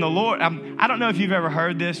there and the Lord, I don't know if you've ever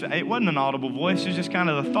heard this. It wasn't an audible voice. It was just kind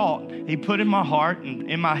of the thought He put in my heart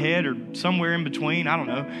and in my head or somewhere in between. I don't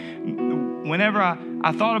know. Whenever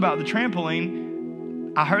I thought about the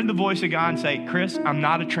trampoline, I heard the voice of God say, Chris, I'm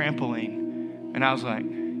not a trampoline. And I was like,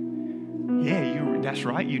 yeah, that's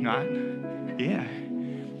right, you're not. Yeah.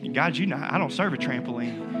 God, you're not. I don't serve a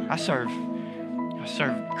trampoline. I serve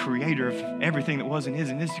creator of everything that was and is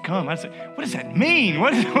and is to come. I said, what does that mean?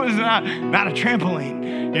 What is not a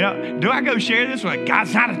trampoline? You know, do I go share this? Like,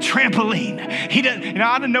 God's not a trampoline. He doesn't,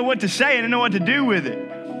 I didn't know what to say. I didn't know what to do with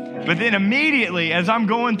it. But then immediately as I'm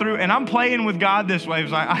going through and I'm playing with God this way,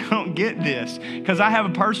 it's like, I don't get this because I have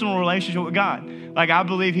a personal relationship with God. Like I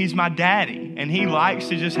believe He's my daddy and He likes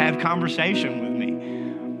to just have conversation with me.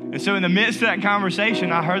 And so in the midst of that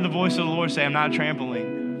conversation, I heard the voice of the Lord say, I'm not a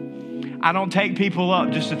trampoline. I don't take people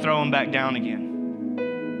up just to throw them back down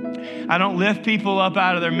again. I don't lift people up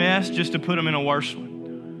out of their mess just to put them in a worse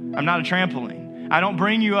one. I'm not a trampoline. I don't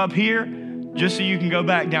bring you up here just so you can go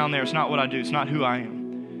back down there. It's not what I do. It's not who I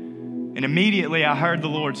am. And immediately I heard the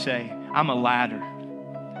Lord say, I'm a ladder.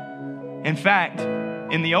 In fact,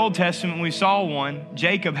 in the Old Testament, we saw one.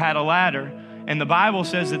 Jacob had a ladder. And the Bible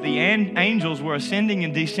says that the angels were ascending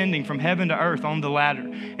and descending from heaven to earth on the ladder.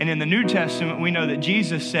 And in the New Testament, we know that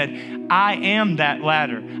Jesus said, I am that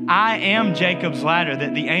ladder. I am Jacob's ladder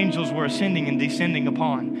that the angels were ascending and descending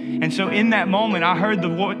upon. And so in that moment, I heard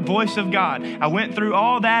the voice of God. I went through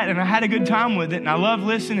all that and I had a good time with it. And I love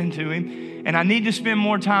listening to him. And I need to spend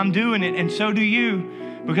more time doing it. And so do you.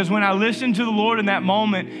 Because when I listened to the Lord in that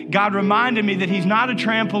moment, God reminded me that he's not a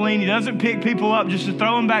trampoline. He doesn't pick people up just to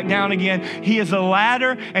throw them back down again. He is a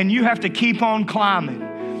ladder, and you have to keep on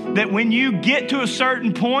climbing. That when you get to a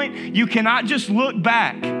certain point, you cannot just look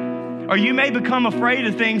back. Or you may become afraid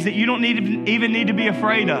of things that you don't even need to be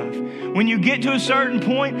afraid of. When you get to a certain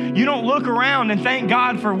point, you don't look around and thank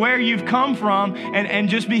God for where you've come from and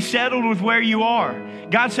just be settled with where you are.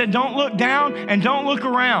 God said, don't look down and don't look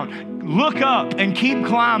around. Look up and keep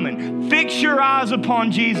climbing. Fix your eyes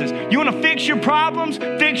upon Jesus. You want to fix your problems?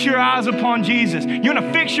 Fix your eyes upon Jesus. You want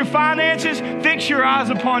to fix your finances? Fix your eyes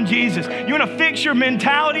upon Jesus. You want to fix your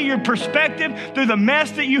mentality, your perspective through the mess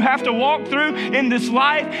that you have to walk through in this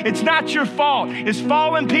life? It's not your fault. It's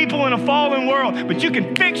fallen people in a fallen world. But you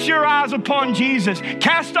can fix your eyes upon Jesus.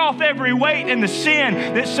 Cast off every weight and the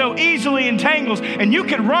sin that so easily entangles. And you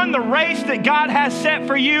can run the race that God has set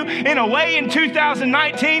for you in a way in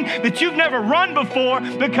 2019 that you've never run before,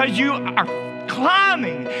 because you are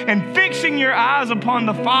climbing and fixing your eyes upon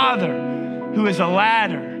the Father who is a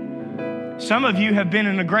ladder. Some of you have been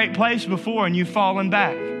in a great place before and you've fallen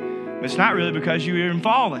back. But it's not really because you were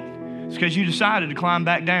fallen. It's because you decided to climb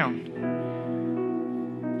back down.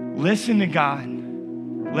 Listen to God.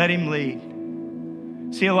 Let him lead.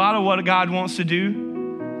 See, a lot of what God wants to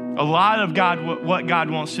do, what God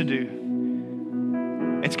wants to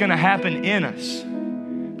do, it's going to happen in us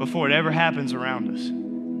before it ever happens around us.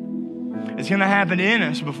 It's going to happen in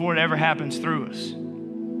us before it ever happens through us.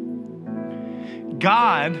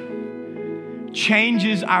 God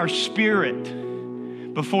changes our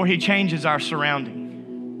spirit before he changes our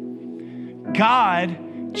surrounding.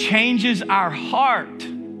 God changes our heart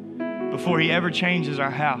before he ever changes our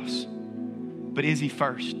house. But is he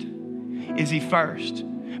first? Is he first?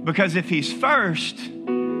 Because if he's first,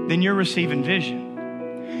 then you're receiving vision.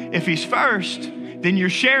 If he's first, then you're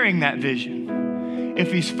sharing that vision.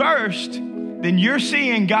 If he's first, then you're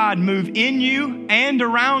seeing God move in you and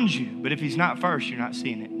around you. But if he's not first, you're not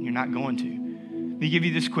seeing it. You're not going to. Let me give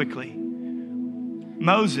you this quickly.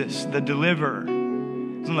 Moses, the deliverer,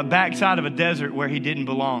 was on the backside of a desert where he didn't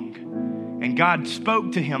belong. And God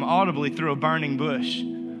spoke to him audibly through a burning bush.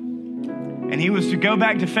 And he was to go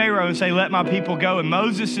back to Pharaoh and say, let my people go. And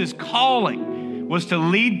Moses' calling was to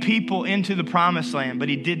lead people into the promised land, but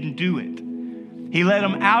he didn't do it. He led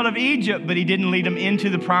them out of Egypt, but he didn't lead them into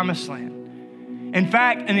the promised land. In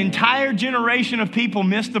fact, an entire generation of people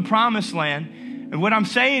missed the promised land. And what I'm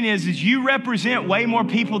saying is you represent way more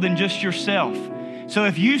people than just yourself. So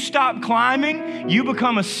if you stop climbing, you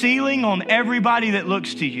become a ceiling on everybody that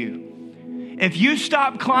looks to you. If you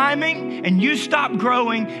stop climbing and you stop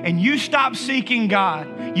growing and you stop seeking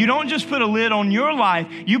God, you don't just put a lid on your life,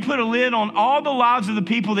 you put a lid on all the lives of the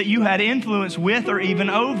people that you had influence with or even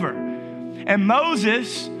over. And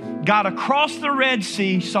Moses got across the Red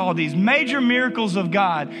Sea, saw these major miracles of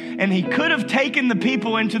God, and he could have taken the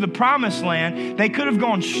people into the promised land. They could have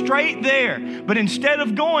gone straight there. But instead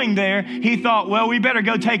of going there, he thought, well, we better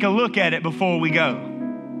go take a look at it before we go.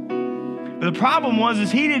 But the problem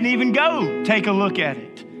was he didn't even go take a look at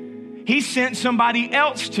it. He sent somebody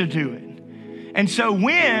else to do it. And so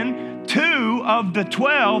when 2 of the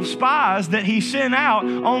 12 spies that he sent out,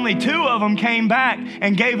 only 2 of them came back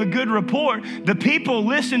and gave a good report, the people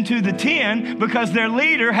listened to the 10 because their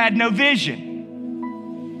leader had no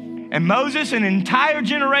vision. And Moses, an entire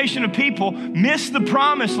generation of people, missed the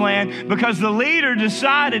promised land because the leader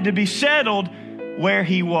decided to be settled where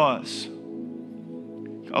he was.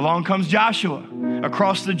 Along comes Joshua.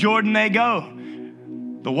 Across the Jordan they go.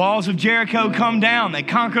 The walls of Jericho come down. They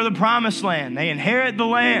conquer the promised land. They inherit the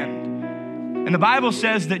land. And the Bible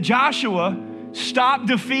says that Joshua stopped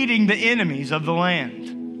defeating the enemies of the land.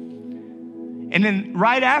 And then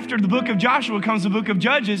right after the book of Joshua comes the book of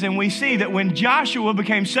Judges, and we see that when Joshua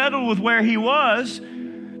became settled with where he was,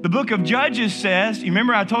 the book of Judges says, you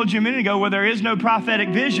remember I told you a minute ago, where there is no prophetic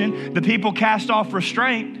vision, the people cast off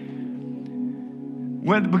restraint.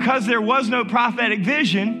 Because there was no prophetic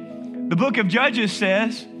vision, the book of Judges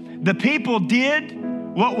says, the people did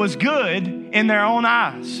what was good in their own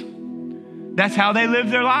eyes. That's how they lived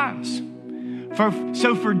their lives.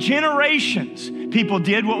 So for generations, people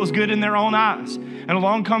did what was good in their own eyes. And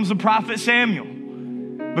along comes the prophet Samuel,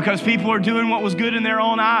 because people are doing what was good in their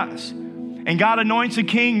own eyes. And God anoints a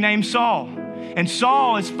king named Saul. And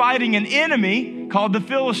Saul is fighting an enemy called the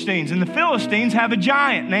Philistines. And the Philistines have a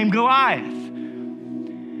giant named Goliath.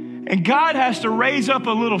 And God has to raise up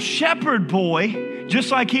a little shepherd boy, just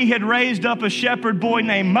like he had raised up a shepherd boy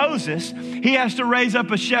named Moses. He has to raise up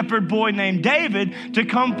a shepherd boy named David to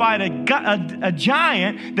come fight a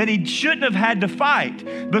giant that he shouldn't have had to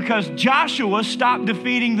fight because Joshua stopped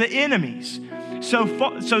defeating the enemies.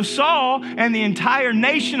 So Saul and the entire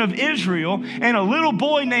nation of Israel and a little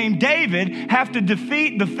boy named David have to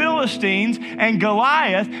defeat the Philistines and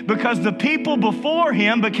Goliath because the people before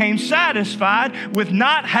him became satisfied with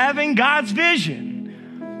not having God's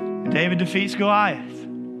vision. And David defeats Goliath.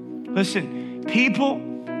 Listen,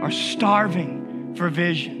 people are starving for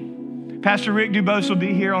vision. Pastor Rick Dubose will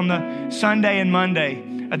be here on the Sunday and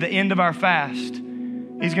Monday at the end of our fast.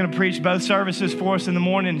 He's going to preach both services for us in the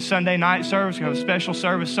morning, Sunday night service. We're going to have a special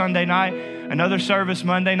service Sunday night, another service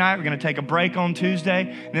Monday night. We're going to take a break on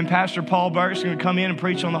Tuesday. And then Pastor Paul Burke is going to come in and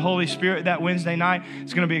preach on the Holy Spirit that Wednesday night.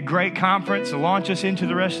 It's going to be a great conference to launch us into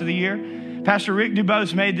the rest of the year. Pastor Rick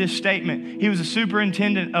Dubose made this statement. He was a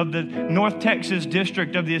superintendent of the North Texas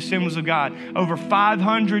district of the Assemblies of God, over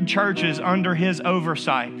 500 churches under his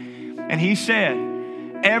oversight. And he said,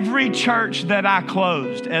 every church that I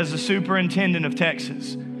closed as the superintendent of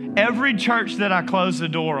Texas, every church that I closed the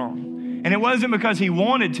door on, and it wasn't because he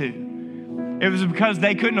wanted to. It was because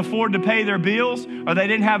they couldn't afford to pay their bills or they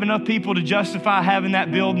didn't have enough people to justify having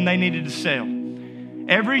that building they needed to sell.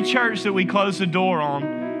 Every church that we closed the door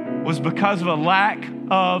on was because of a lack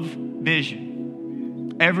of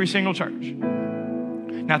vision. Every single church.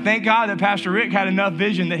 Now, thank God that Pastor Rick had enough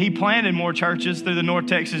vision that he planted more churches through the North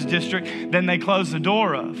Texas district than they closed the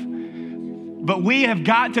door of. But we have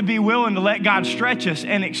got to be willing to let God stretch us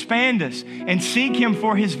and expand us and seek Him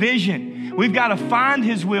for His vision. We've got to find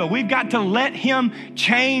His will. We've got to let Him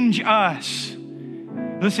change us.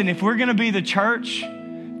 Listen, if we're going to be the church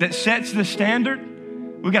that sets the standard,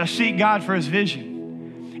 we've got to seek God for His vision.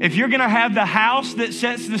 If you're going to have the house that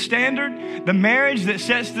sets the standard, the marriage that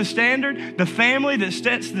sets the standard, the family that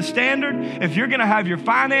sets the standard, if you're going to have your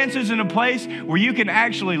finances in a place where you can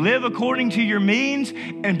actually live according to your means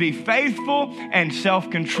and be faithful and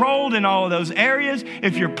self-controlled in all of those areas,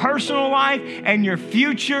 if your personal life and your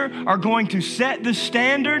future are going to set the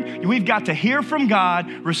standard, we've got to hear from God,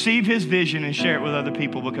 receive His vision, and share it with other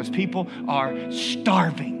people because people are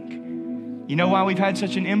starving. You know why we've had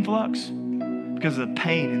such an influx? Because of the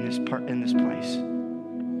pain in this place.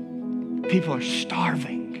 People are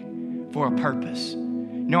starving for a purpose.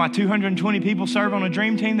 You know why 220 people serve on a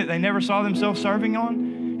dream team that they never saw themselves serving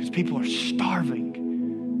on? Because people are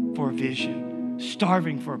starving for a vision,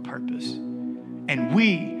 starving for a purpose. And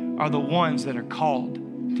we are the ones that are called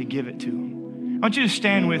to give it to them. I want you to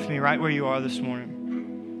stand with me right where you are this morning.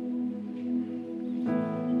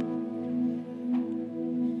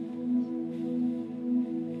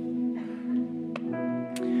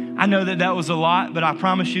 I know that was a lot, but I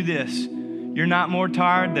promise you this. You're not more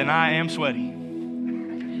tired than I am sweaty.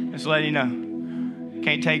 Just letting you know.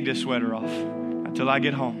 Can't take this sweater off until I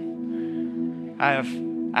get home. I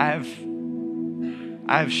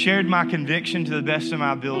have shared my conviction to the best of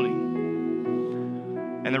my ability.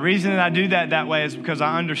 And the reason that I do that way is because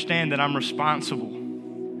I understand that I'm responsible.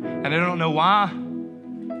 And I don't know why,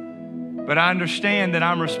 but I understand that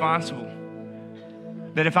I'm responsible.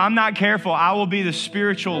 That if I'm not careful, I will be the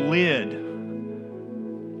spiritual lid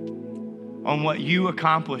on what you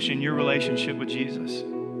accomplish in your relationship with Jesus.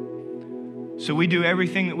 So we do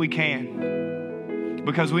everything that we can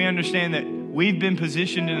because we understand that we've been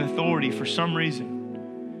positioned in authority for some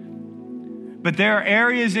reason. But there are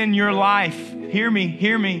areas in your life, hear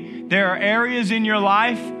me, there are areas in your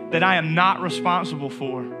life that I am not responsible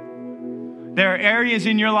for. There are areas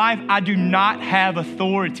in your life I do not have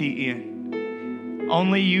authority in.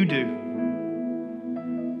 Only you do.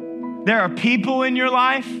 There are people in your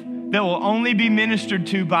life that will only be ministered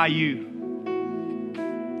to by you.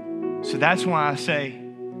 So that's why I say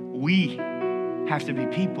we have to be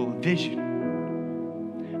people of vision.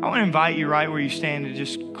 I want to invite you right where you stand to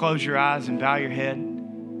just close your eyes and bow your head.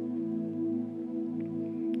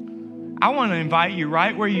 I want to invite you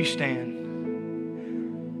right where you stand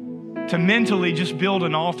to mentally just build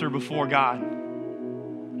an altar before God.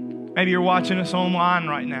 Maybe you're watching us online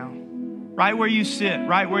right now, right where you sit,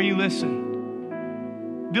 right where you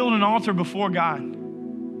listen. Build an altar before God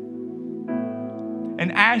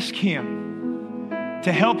and ask Him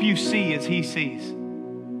to help you see as He sees.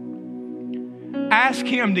 Ask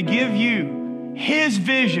Him to give you His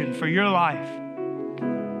vision for your life.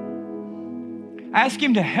 Ask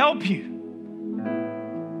Him to help you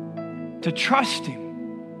to trust Him,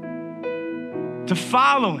 to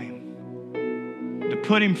follow Him, to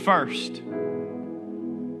put Him first.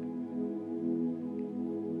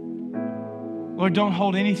 Lord, don't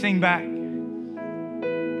hold anything back.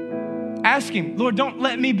 Ask Him, Lord, don't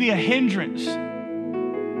let me be a hindrance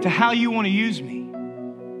to how You want to use me.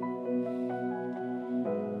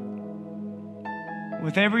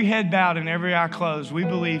 With every head bowed and every eye closed, we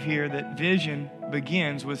believe here that vision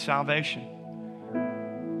begins with salvation.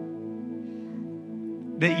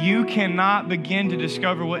 That you cannot begin to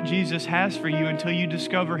discover what Jesus has for you until you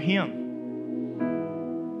discover Him.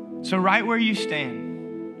 So right where you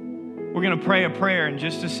stand, we're going to pray a prayer in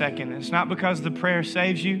just a second. It's not because the prayer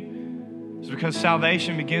saves you. It's because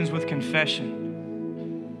salvation begins with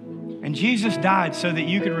confession. And Jesus died so that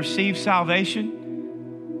you could receive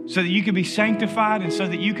salvation, so that you could be sanctified, and so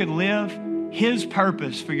that you could live His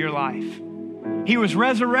purpose for your life. He was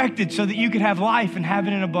resurrected so that you could have life and have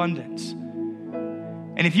it in abundance.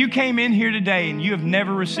 And if you came in here today and you have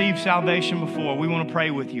never received salvation before, we want to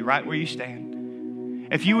pray with you right where you stand.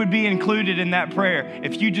 If you would be included in that prayer,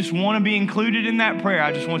 if you just want to be included in that prayer,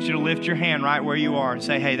 I just want you to lift your hand right where you are and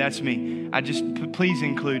say, hey, that's me. Please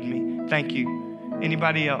include me. Thank you.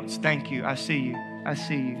 Anybody else? Thank you. I see you. I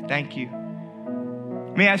see you. Thank you.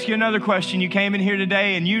 Let me ask you another question. You came in here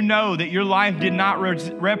today and you know that your life did not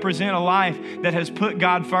represent a life that has put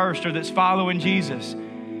God first or that's following Jesus.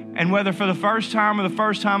 And whether for the first time or the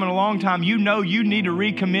first time in a long time, you know you need to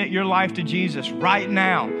recommit your life to Jesus right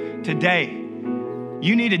now, today.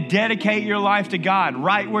 You need to dedicate your life to God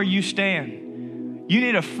right where you stand. You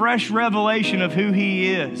need a fresh revelation of who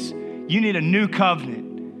He is. You need a new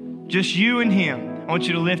covenant. Just you and Him. I want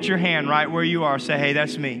you to lift your hand right where you are. Say, hey,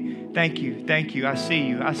 that's me. Thank you. Thank you. I see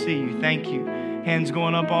you. I see you. Thank you. Hands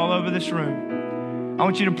going up all over this room. I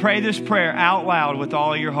want you to pray this prayer out loud with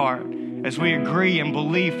all your heart as we agree and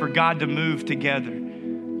believe for God to move together.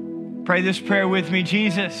 Pray this prayer with me.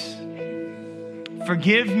 Jesus,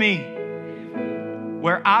 forgive me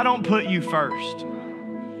where I don't put You first.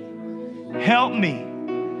 Help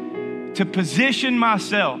me to position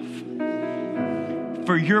myself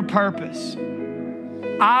for Your purpose.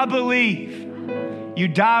 I believe You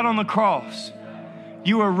died on the cross.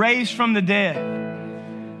 You were raised from the dead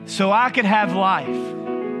so I could have life.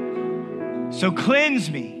 So cleanse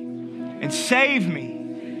me and save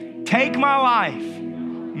me. Take my life,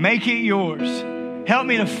 make it Yours. Help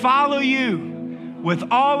me to follow You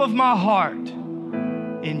with all of my heart.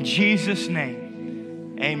 In Jesus'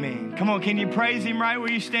 name, amen. Come on, can you praise Him right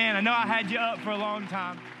where you stand? I know I had you up for a long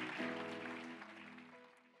time.